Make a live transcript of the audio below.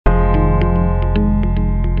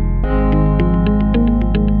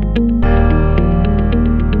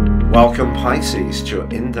Welcome Pisces to your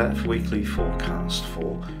in-depth weekly forecast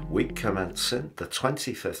for week commencing the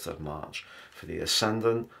 25th of March for the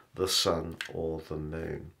Ascendant, the Sun or the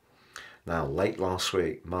Moon. Now late last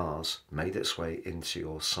week Mars made its way into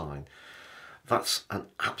your sign. That's an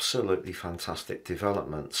absolutely fantastic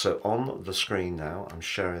development. So on the screen now I'm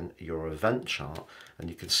sharing your event chart and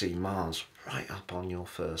you can see Mars right up on your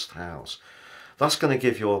first house. That's going to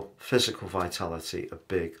give your physical vitality a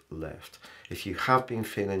big lift. If you have been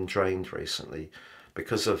feeling drained recently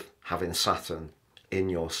because of having Saturn in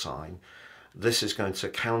your sign, this is going to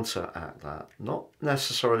counteract that. Not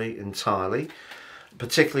necessarily entirely,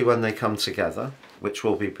 particularly when they come together, which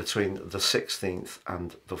will be between the 16th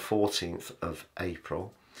and the 14th of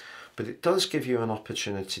April. But it does give you an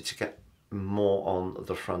opportunity to get more on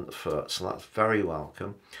the front foot, so that's very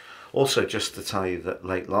welcome. Also, just to tell you that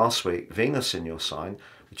late last week, Venus in your sign,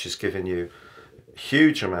 which has given you a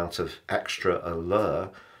huge amount of extra allure,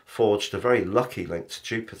 forged a very lucky link to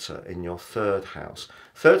Jupiter in your third house.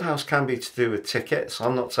 Third house can be to do with tickets.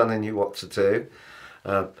 I'm not telling you what to do.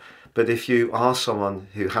 But if you are someone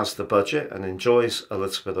who has the budget and enjoys a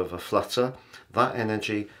little bit of a flutter, that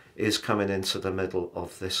energy is coming into the middle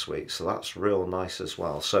of this week. So that's real nice as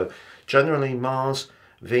well. So generally Mars,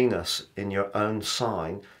 Venus in your own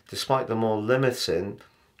sign, despite the more limiting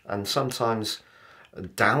and sometimes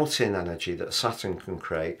doubting energy that Saturn can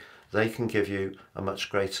create, they can give you a much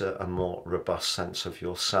greater and more robust sense of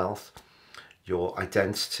yourself, your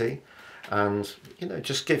identity, and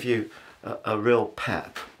just give you a real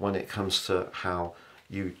pep when it comes to how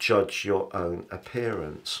you judge your own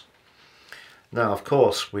appearance. Now, of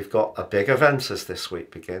course, we've got a big event as this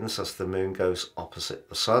week begins, as the moon goes opposite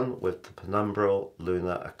the sun with the penumbral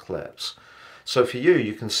lunar eclipse. So for you,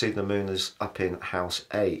 you can see the moon is up in house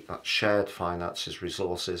 8, that's shared finances,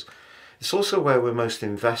 resources. It's also where we're most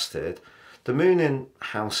invested. The moon in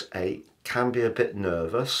house 8 can be a bit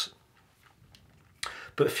nervous.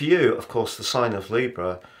 But for you, of course, the sign of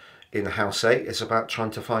Libra in house 8 is about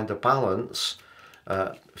trying to find a balance,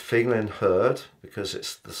 feeling heard, because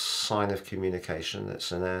it's the sign of communication,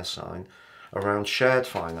 it's an air sign, around shared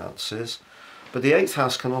finances. But the 8th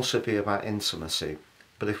house can also be about intimacy.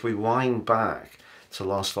 But if we wind back to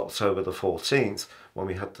last October the 14th, when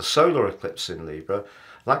we had the solar eclipse in Libra,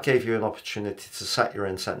 that gave you an opportunity to set your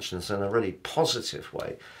intentions in a really positive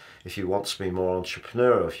way. If you want to be more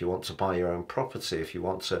entrepreneurial, if you want to buy your own property, if you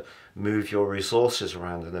want to move your resources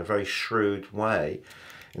around in a very shrewd way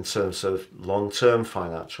in terms of long-term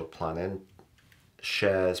financial planning,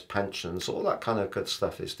 shares, pensions, all that kind of good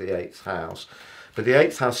stuff is the 8th house. But the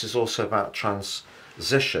 8th house is also about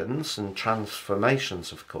transitions and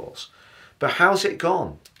transformations, of course. But how's it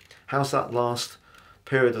gone? How's that last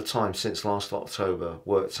period of time since last October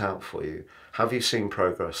worked out for you? Have you seen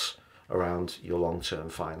progress around your long-term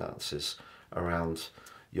finances, around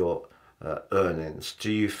your earnings? Do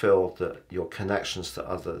you feel that your connections to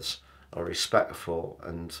others are respectful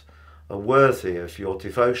and are worthy of your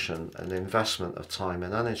devotion and investment of time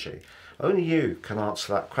and energy? Only you can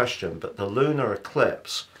answer that question, but the lunar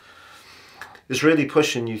eclipse is really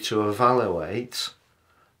pushing you to evaluate,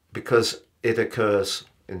 because it occurs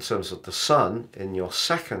in terms of the sun in your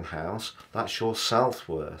second house. That's your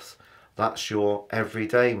self-worth, that's your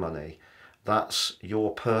everyday money, that's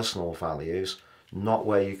your personal values, not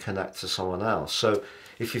where you connect to someone else. So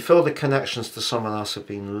if you feel the connections to someone else have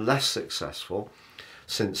been less successful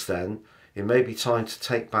since then, it may be time to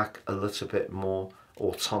take back a little bit more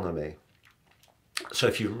autonomy. So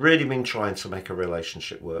if you've really been trying to make a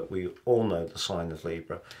relationship work, we all know the sign of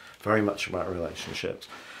Libra, very much about relationships,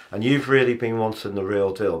 and you've really been wanting the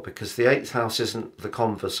real deal, because the 8th house isn't the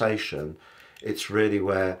conversation, it's really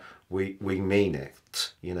where we mean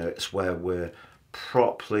it. It's where we're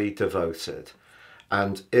properly devoted.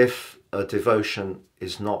 And if a devotion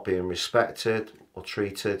is not being respected or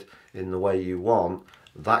treated in the way you want,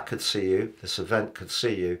 that could see you, this event could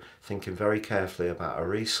see you thinking very carefully about a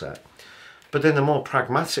reset. But in a more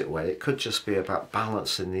pragmatic way, it could just be about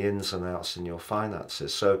balancing the ins and outs in your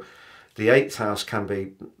finances. So the 8th house can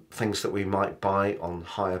be things that we might buy on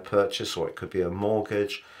hire purchase, or it could be a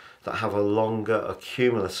mortgage, that have a longer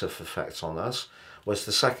accumulative effect on us, whereas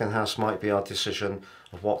the second house might be our decision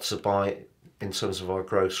of what to buy in terms of our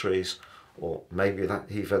groceries, or maybe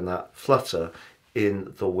even that flutter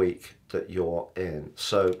in the week that you're in.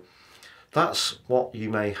 So that's what you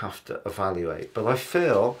may have to evaluate. But I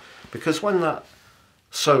feel, because when that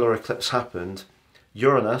solar eclipse happened,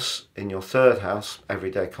 Uranus in your third house,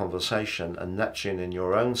 everyday conversation, and Neptune in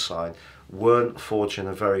your own sign weren't forging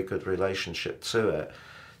a very good relationship to it.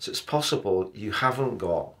 So it's possible you haven't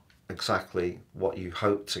got exactly what you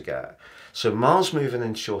hope to get. So Mars moving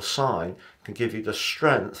into your sign can give you the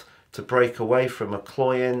strength to break away from a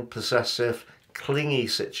cloying, possessive, clingy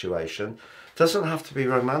situation. It doesn't have to be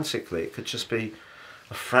romantically. It could just be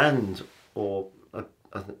a friend or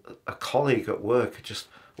a colleague at work who just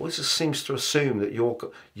always seems to assume that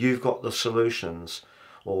you've got the solutions,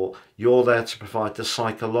 or you're there to provide the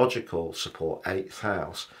psychological support, 8th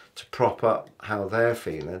house, to prop up how they're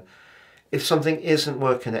feeling. If something isn't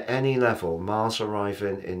working at any level, Mars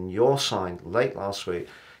arriving in your sign late last week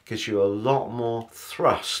gives you a lot more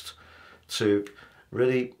thrust to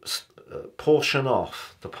really portion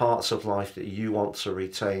off the parts of life that you want to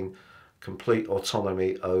retain complete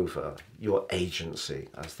autonomy over, your agency,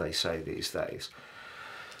 as they say these days.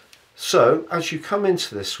 So as you come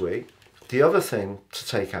into this week, the other thing to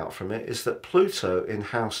take out from it is that Pluto in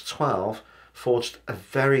house 12 forged a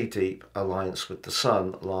very deep alliance with the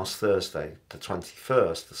Sun last Thursday, the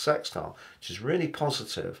 21st, the sextile, which is really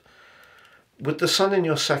positive. With the Sun in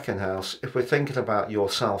your second house, if we're thinking about your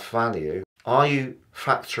self-value, are you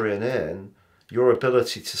factoring in your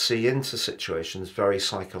ability to see into situations very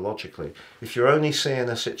psychologically? If you're only seeing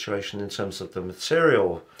a situation in terms of the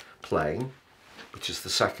material plane, which is the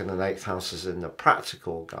 2nd and 8th houses in the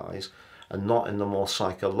practical guise, and not in the more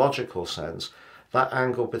psychological sense, that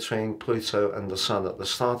angle between Pluto and the Sun at the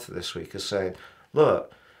start of this week is saying,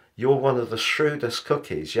 look, you're one of the shrewdest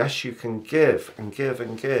cookies. Yes, you can give and give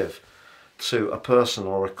and give to a person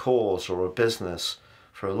or a cause or a business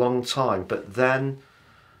for a long time, but then,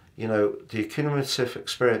 you know, the accumulative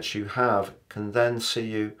experience you have can then see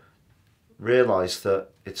you realize that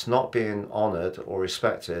it's not being honored or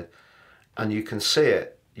respected, and you can see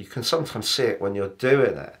it. You can sometimes see it when you're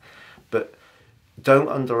doing it, but don't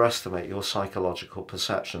underestimate your psychological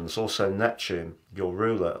perceptions. Also, Neptune, your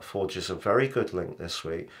ruler, forges a very good link this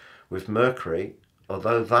week with Mercury,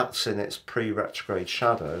 although that's in its pre-retrograde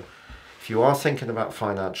shadow. If you are thinking about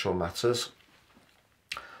financial matters,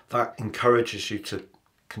 that encourages you to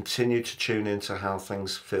continue to tune into how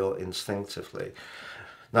things feel instinctively.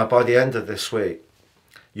 Now, by the end of this week,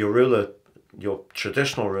 your ruler, your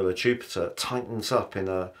traditional ruler, Jupiter, tightens up in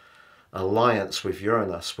a alliance with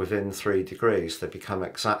Uranus within 3 degrees. They become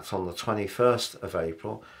exact on the 21st of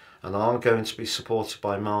April and are going to be supported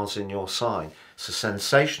by Mars in your sign. It's a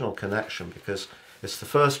sensational connection because it's the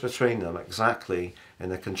first between them exactly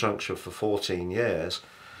in a conjunction for 14 years.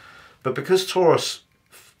 But because Taurus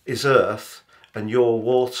is Earth and you're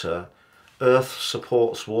water, Earth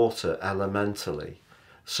supports water elementally.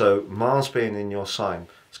 So Mars being in your sign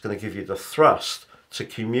is going to give you the thrust to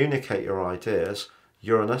communicate your ideas,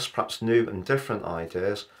 Uranus, perhaps new and different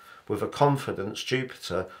ideas, with a confidence,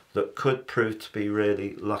 Jupiter, that could prove to be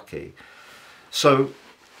really lucky. So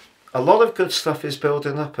a lot of good stuff is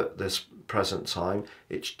building up at this present time.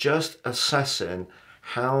 It's just assessing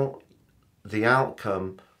how the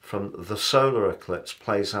outcome from the solar eclipse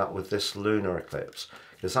plays out with this lunar eclipse,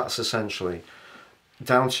 because that's essentially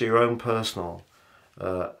down to your own personal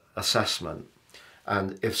assessment.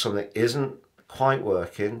 And if something isn't quite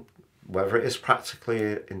working, whether it is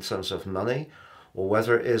practically in terms of money or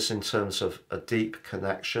whether it is in terms of a deep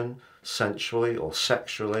connection sensually or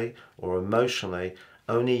sexually or emotionally,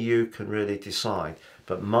 only you can really decide.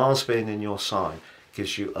 But Mars being in your sign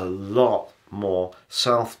gives you a lot more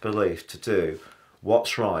self-belief to do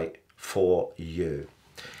what's right for you.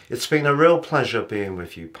 It's been a real pleasure being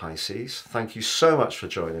with you, Pisces. Thank you so much for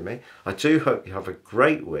joining me. I do hope you have a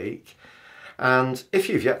great week. And if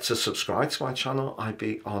you've yet to subscribe to my channel, I'd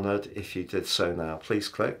be honoured if you did so now. Please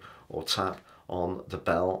click or tap on the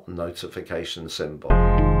bell notification symbol.